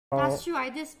That's true. I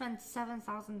did spend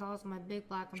 $7,000 on my big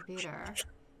black computer.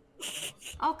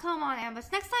 Oh, come on,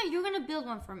 Ambus. Next time, you're gonna build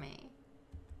one for me.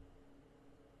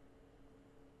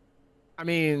 I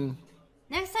mean...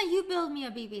 Next time, you build me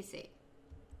a BBC.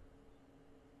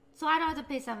 So I don't have to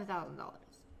pay $7,000.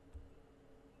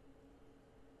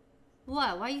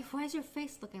 What? Why is your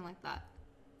face looking like that?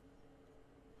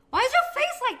 Why is your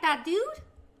face like that, dude?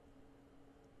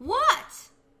 What?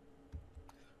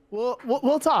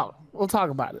 We'll talk. We'll talk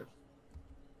about it.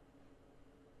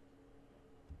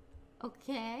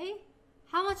 Okay.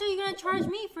 How much are you gonna charge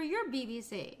me for your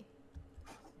BBC?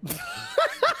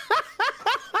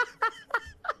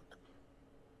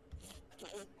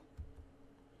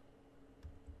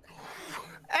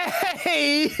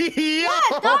 Hey!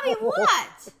 What, Dobby?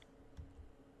 What?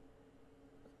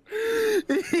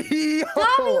 Dobby,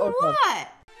 what?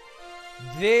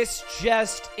 This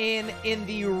just in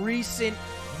the recent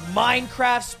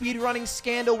Minecraft speedrunning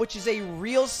scandal, which is a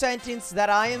real sentence that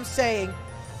I am saying,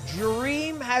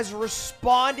 Dream has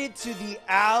responded to the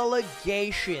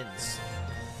allegations,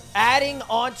 adding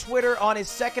on Twitter on his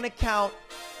second account,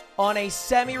 on a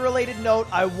semi-related note,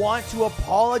 I want to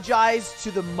apologize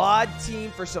to the mod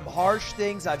team for some harsh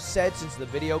things I've said since the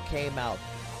video came out.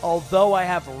 Although I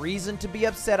have reason to be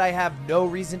upset, I have no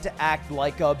reason to act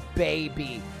like a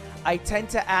baby. I tend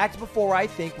to act before I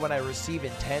think when I receive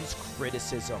intense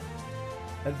criticism.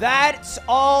 That's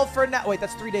all for now. Wait,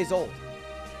 that's 3 days old.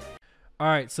 All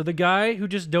right, so the guy who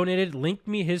just donated linked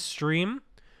me his stream.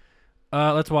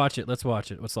 Let's watch it. Let's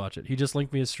watch it. Let's watch it. He just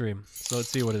linked me his stream. So let's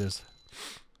see what it is.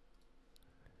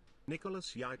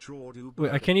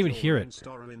 Wait, I can't even hear it.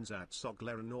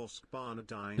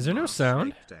 Is there no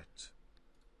sound?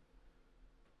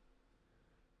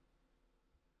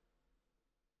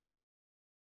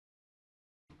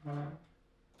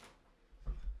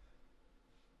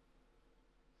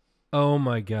 Oh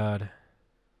my god.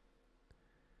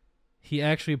 He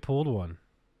actually pulled one.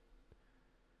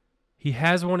 He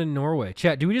has one in Norway.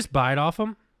 Chat, do we just buy it off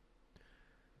him?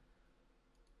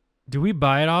 Do we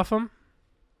buy it off him?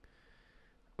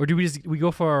 Or do we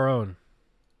go for our own?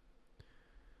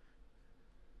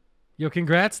 Yo,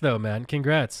 congrats though, man.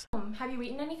 Congrats. Have you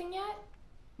eaten anything yet?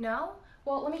 No?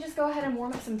 Well, let me just go ahead and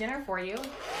warm up some dinner for you.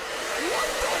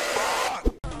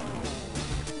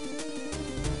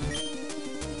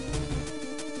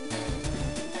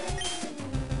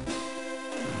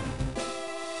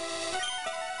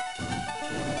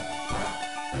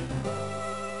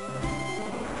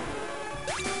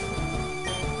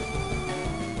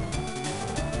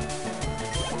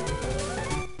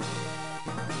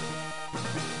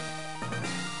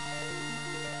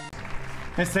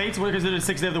 Estates, what is it, the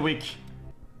 6th day of the week?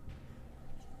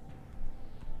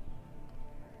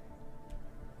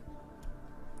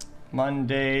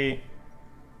 Monday,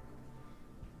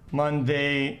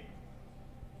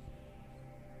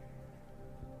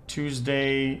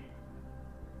 Tuesday,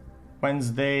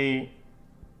 Wednesday,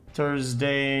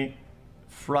 Thursday,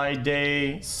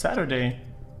 Friday, Saturday.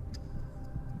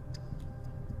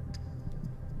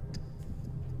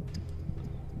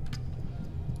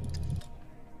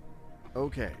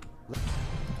 Okay.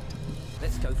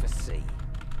 Let's go for C.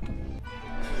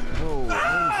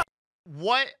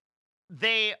 What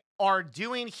they are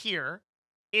doing here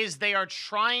is they are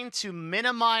trying to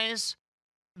minimize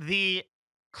the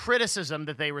criticism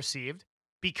that they received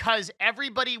because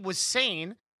everybody was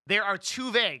saying they are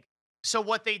too vague. So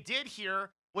what they did here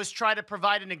was try to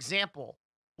provide an example.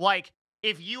 Like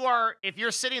if you're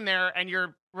sitting there and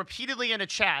you're repeatedly in a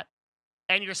chat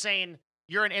and you're saying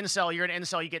you're an incel,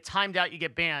 you get timed out, you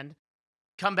get banned,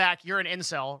 come back, you're an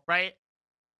incel, right?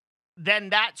 Then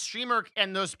that streamer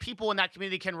and those people in that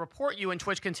community can report you and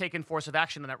Twitch can take enforcement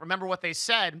action on that. Remember what they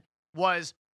said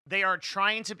was they are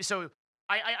trying to... So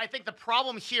I think the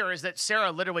problem here is that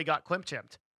Sarah literally got clip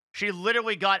chimped. She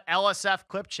literally got LSF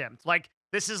clip chimped. Like,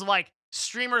 this is like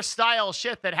streamer style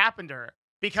shit that happened to her.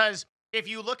 Because if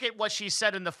you look at what she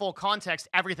said in the full context,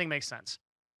 everything makes sense.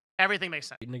 Everything makes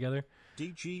sense. Together.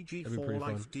 DGG for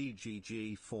life,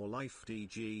 DGG for life,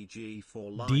 DGG for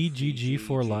life. DGG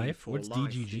for life? What's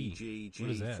DGG? What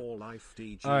is that?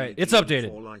 Alright, it's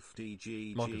updated.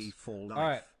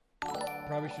 Alright.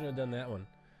 Probably shouldn't have done that one.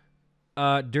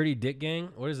 Dirty Dick Gang?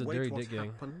 What is a Dirty Dick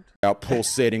Gang? Out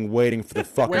pulsating, waiting for the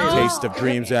fucking taste of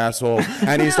dreams, asshole.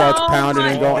 And he starts pounding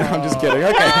and going, I'm just kidding.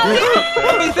 Okay.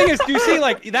 The thing is, do you see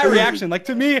like that reaction? Like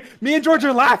to me and George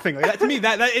are laughing. Like that, to me,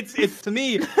 it's to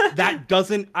me that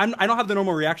doesn't. I don't have the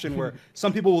normal reaction where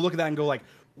some people will look at that and go like,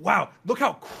 wow, look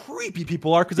how creepy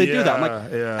people are because they do that. I'm like,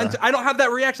 and I don't have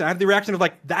that reaction. I have the reaction of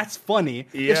like, that's funny.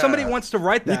 If somebody wants to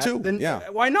write that, then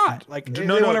why not? Like, if they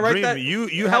want to write that,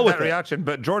 you had that reaction,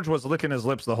 but George was licking his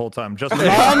lips the whole time. Just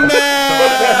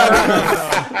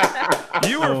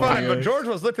you were fine, but George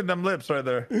was licking them lips right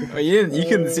there. You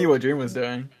couldn't see what Dream was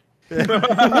doing. True.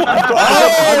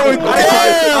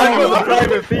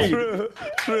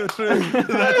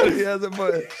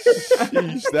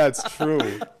 That's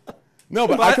true. No,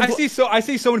 but I see so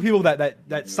many people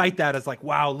that cite that as like,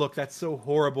 wow, look, that's so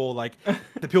horrible. Like,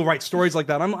 the people write stories like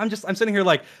that. I'm sitting here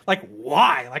like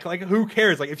why? Like who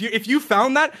cares? Like if you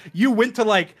found that, you went to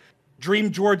like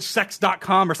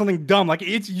dreamgeorgesex.com or something dumb. Like,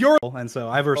 it's your, and so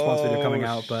I have a response video coming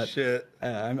out, but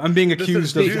I'm being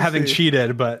accused of having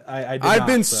cheated, but I've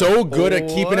been so good at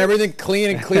keeping everything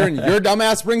clean and clear, and your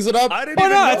dumbass brings it up. Oh no,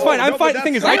 that's fine. I'm fine. The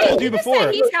thing is, I told you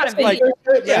before. He's got a like,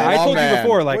 yeah, I told you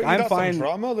before. Like, I'm fine.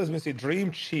 Drama. Let's see.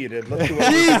 Dream cheated. Let's see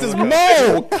what Jesus,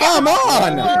 Mo, come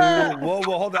on. Whoa,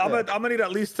 hold on. I'm gonna need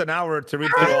at least an hour to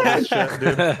read through all this shit,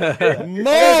 dude.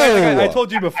 Mo, I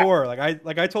told you before.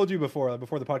 I told you before the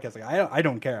podcast. Like, I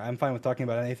don't care. I'm fine with talking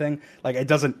about anything. Like, it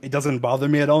doesn't bother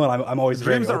me at all, and I'm always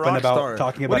very open about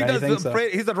talking about anything.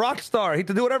 He's a rock star. He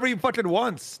can do whatever he fucking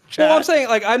wants. Well, I'm saying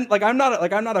I'm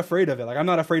not afraid of it. Like, I'm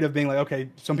not afraid of being like, okay,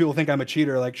 some people think I'm a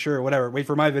cheater. Like, sure, whatever. Wait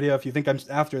for my video. If you think I'm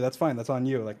after, that's fine. That's on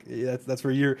you. Like, that's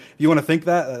for you. If you want to think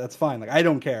that, that's fine. Like, I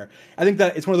don't care. I think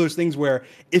that it's one of those things where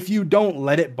if you don't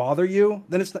let it bother you,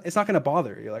 then it's not going to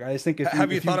bother you. Like, I just think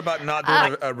have you thought about not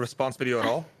doing a response video at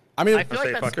all? I mean, I feel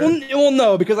like that's well,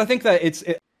 no, because I think that it's.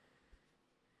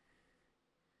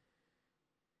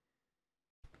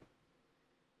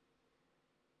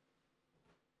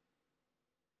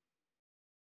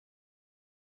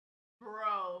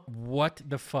 Bro. What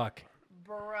the fuck?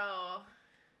 Bro.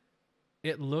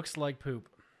 It looks like poop.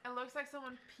 It looks like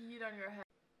someone peed on your head.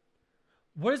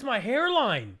 What is my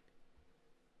hairline?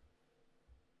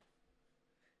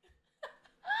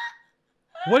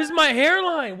 What is my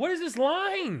hairline? What is this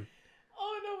line?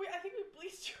 Oh no, I think we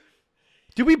bleached your...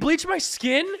 Did we bleach my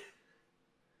skin?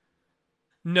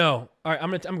 No. All right, I'm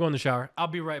going to the shower. I'll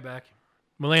be right back.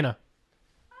 Milena.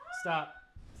 Stop.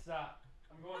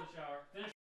 I'm going to the shower. Finish.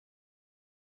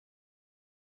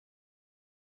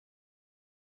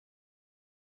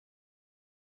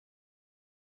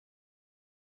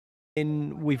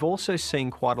 And we've also seen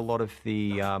quite a lot of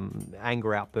the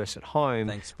anger outbursts at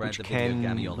home, which can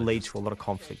lead to a lot of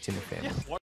conflict in the family.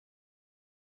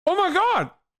 Oh my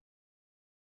god!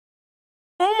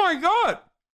 Oh my god!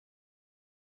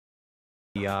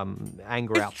 The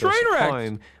anger outbursts at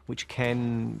home, which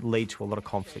can lead to a lot of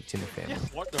conflict in the family.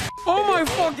 Oh my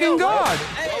fucking god!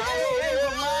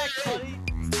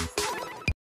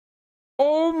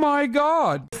 Oh my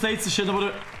god! States the shit about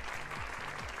it.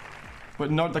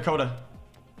 With North Dakota.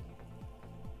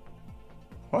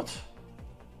 What?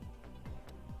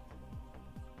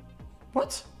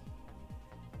 What?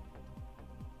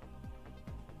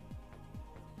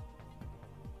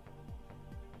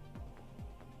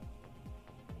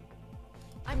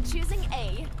 I'm choosing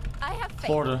A. I have faith.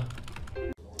 Florida.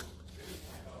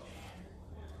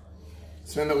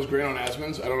 Sven, that was great on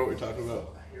Asmon's. I don't know what you're talking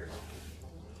about.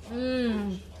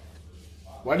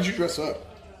 Why did you dress up?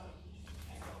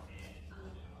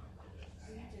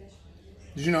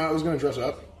 Did you know I was going to dress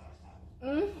up?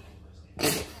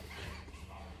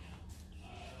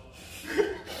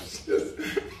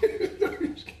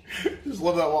 Just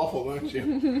love that waffle, don't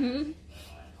you?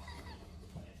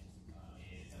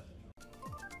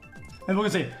 And we're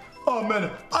gonna say, oh man,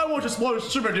 I was just one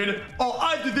streamer, dude. Oh,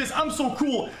 I did this, I'm so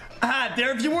cool.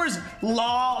 Their viewers,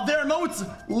 lol, their emotes,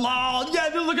 lol. Yeah,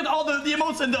 dude, look at all the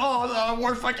emotes and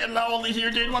we're fucking lonely here,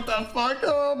 dude. What the fuck?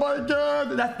 Oh my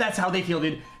god. That's how they feel,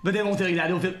 dude. But they won't tell you that.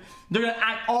 They're gonna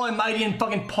act all almighty and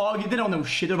fucking pog. They don't know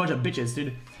shit. They're a bunch of bitches,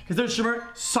 dude. Because their streamer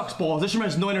sucks balls. Their streamer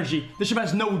has no energy. Their streamer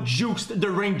has no juice.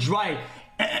 They're running dry.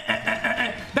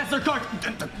 That's their card.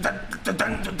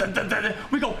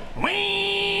 We go,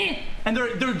 wee! And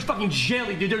they're fucking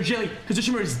jelly, dude. They're jelly because the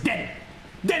streamer is dead.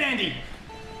 Dead Andy.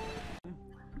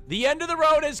 The end of the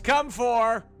road has come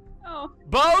for. Oh.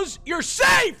 Bose, you're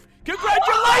safe!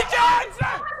 Congratulations!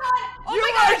 Oh you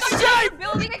my god, are safe!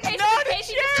 Building a case Not for a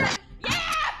Casey. shit! Yeah,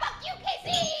 fuck you,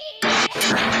 Casey!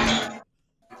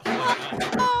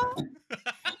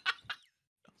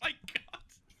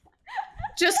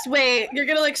 Just wait. You're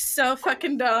gonna look so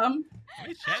fucking dumb. How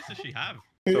many chats does she have?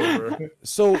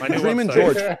 So, Dream and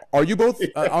George, are you both?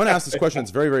 I want to ask this question.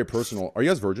 It's very, very personal. Are you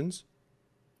guys virgins?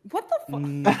 What the fuck?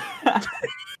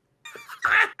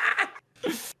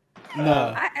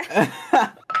 No.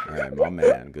 All right, my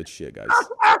man. Good shit, guys.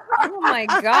 Oh my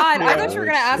god! I thought you were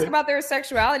gonna ask about their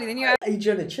sexuality. Then you asked.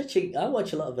 Adriana Chechik, I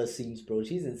watch a lot of her scenes, bro.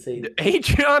 She's insane.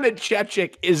 Adriana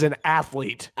Chechik is an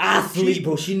athlete.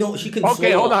 Bro. She can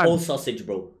Okay, swallow hold a on. whole sausage,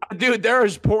 bro. Dude, there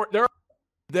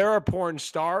are porn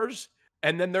stars,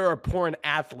 and then there are porn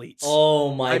athletes.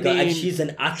 Oh my god, and mean, she's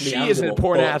an athlete. She I don't is give a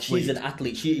porn fuck. athlete. She's an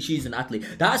athlete. She's an athlete.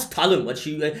 That's talent. What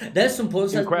she there's some porn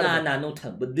stars. Nah, no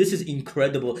talent. But this is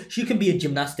incredible. She can be a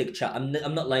gymnastic chat. I'm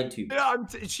not lying to you. Yeah,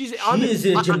 she is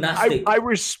a gymnastic. I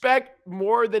respect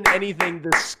more than anything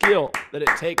the skill that it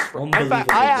takes. In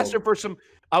fact, I asked her for some.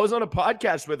 I was on a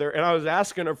podcast with her, and I was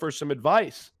asking her for some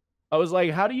advice. I was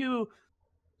like, "How do you?"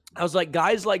 I was like,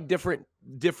 "Guys like different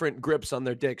grips on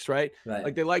their dicks, right?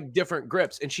 Like they like different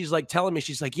grips." And she's like telling me,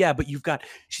 she's like, "Yeah, but you've got."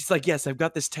 She's like, "Yes, I've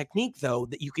got this technique though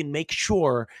that you can make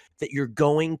sure that you're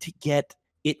going to get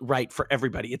it right for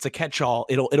everybody. It's a catch-all.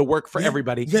 It'll work for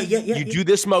everybody. You do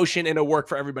this motion and it'll work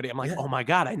for everybody." I'm like, "Oh my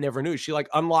god, I never knew." She like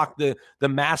unlocked the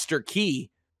master key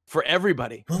for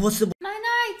everybody. What's the My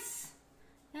nights.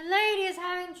 Your lady is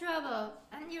having trouble,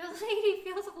 and your lady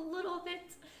feels a little bit,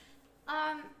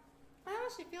 I don't know,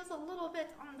 she feels a little bit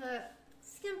on the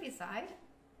skimpy side,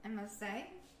 I must say,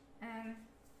 and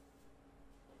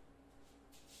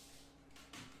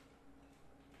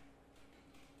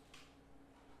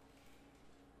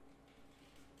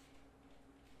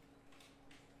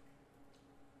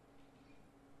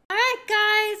alright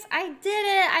guys, I did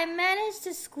it. I managed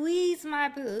to squeeze my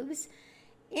boobs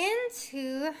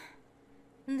into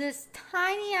this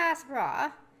tiny ass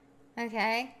bra.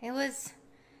 Okay, it was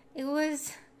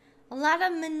a lot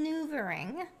of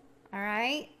maneuvering. All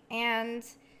right, and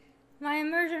my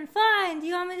immersion. Fine. Do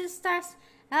you want me to start?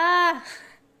 Oh,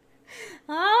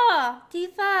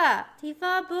 Tifa,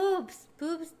 boobs,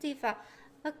 Tifa.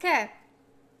 Okay.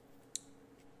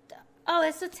 Oh,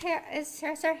 is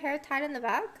her hair tied in the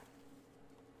back?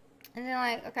 And then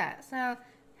like, okay, so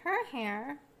her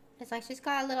hair is like, she's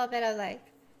got a little bit of like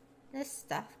this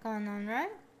stuff going on,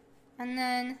 right? And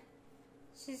then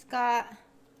she's got,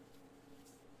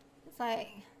 it's like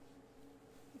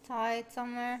tied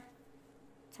somewhere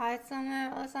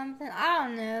or something. I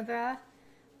don't know, bro.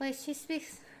 Wait, she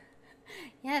speaks.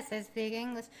 Yes, I speak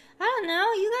English. I don't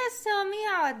know. You guys tell me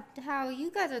how you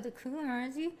guys are the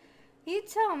coomers. You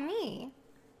tell me.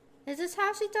 Is this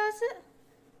how she does it?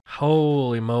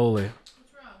 Holy moly!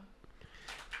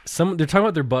 They're talking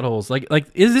about their buttholes.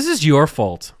 This is your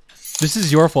fault. This is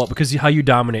your fault because how you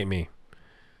dominate me.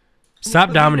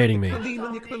 Stop dominating me.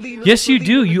 Yes, you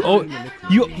do.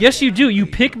 Yes, you do. You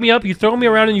pick me up, you throw me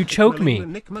around, and you choke me.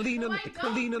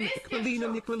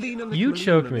 You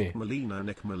choke me.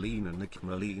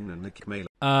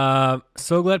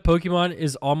 So glad Pokemon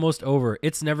is almost over.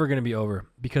 It's never going to be over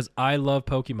because I love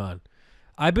Pokemon.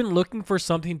 I've been looking for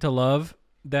something to love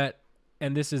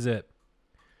and this is it.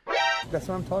 That's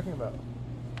what I'm talking about.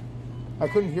 I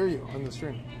couldn't hear you on the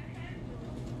stream.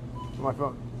 On my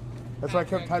phone. That's why I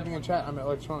kept typing in chat. I'm at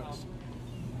electronics.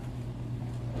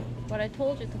 But I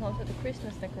told you to come to the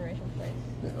Christmas decoration place.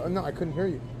 No, I couldn't hear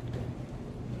you.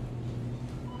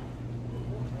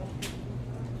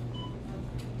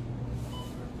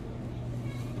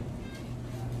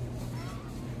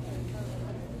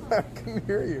 I couldn't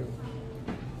hear you.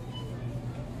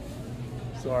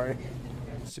 Sorry.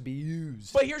 To be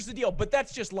used. But here's the deal. But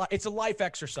that's just it's a life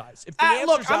exercise. If the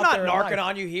Look, answer's I'm out not there in narking life-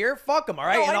 on you here. Fuck them, all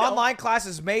right? No, An I know. online class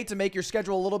is made to make your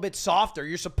schedule a little bit softer.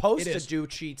 You're supposed It to is. do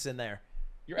cheats in there.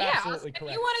 You're Yeah, absolutely if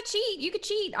correct. you want to cheat, you could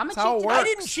cheat. I'm a That's how cheat. it too. I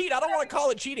didn't cheat. I don't want to call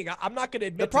it cheating. I'm not going to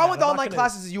admit The to problem with that. I'm not online gonna-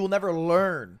 classes is you will never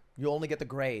learn. You only get the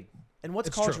grade. And what's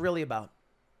It's college true. really about?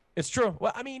 It's true.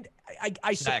 Well, I mean,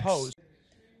 I suppose.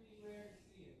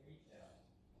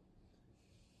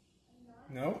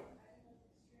 No?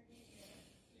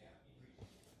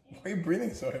 Why are you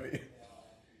breathing so heavy?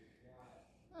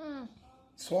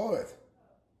 Swallow it.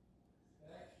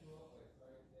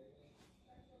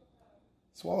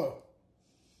 Swallow.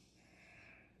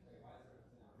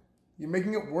 You're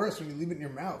making it worse when you leave it in your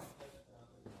mouth.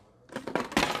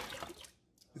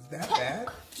 Is that bad?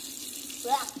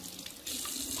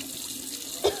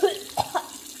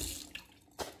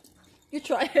 You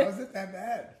try How it. is it that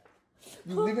bad?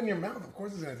 You leave it in your mouth, of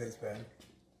course it's gonna taste bad.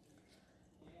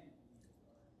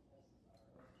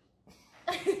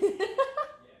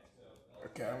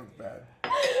 Okay, that one's bad.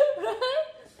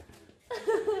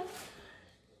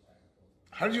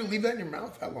 How did you leave that in your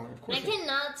mouth that long? Of course. I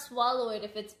cannot swallow it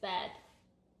if it's bad.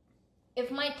 If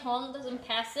my tongue doesn't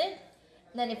pass it,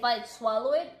 then if I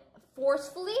swallow it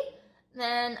forcefully,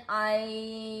 then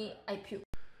I puke.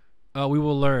 We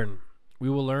will learn. We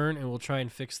will learn and we'll try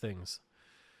and fix things.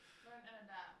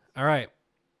 All right.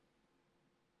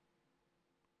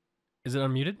 Is it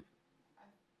unmuted?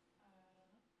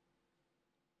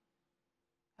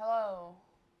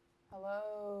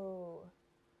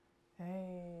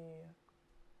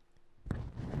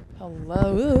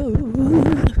 Hello.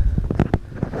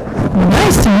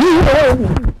 Nice to meet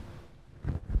you.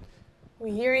 We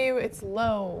hear you. It's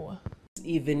low.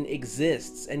 Even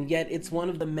exists, and yet it's one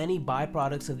of the many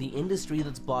byproducts of the industry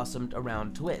that's blossomed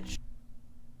around Twitch.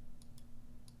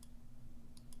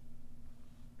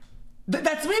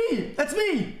 That's me! That's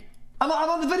me! I'm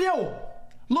on the video!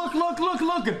 Look!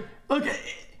 Look!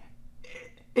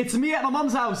 It's me at my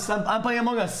mom's house. I'm playing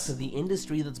Among Us. The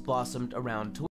industry that's blossomed around Twitch.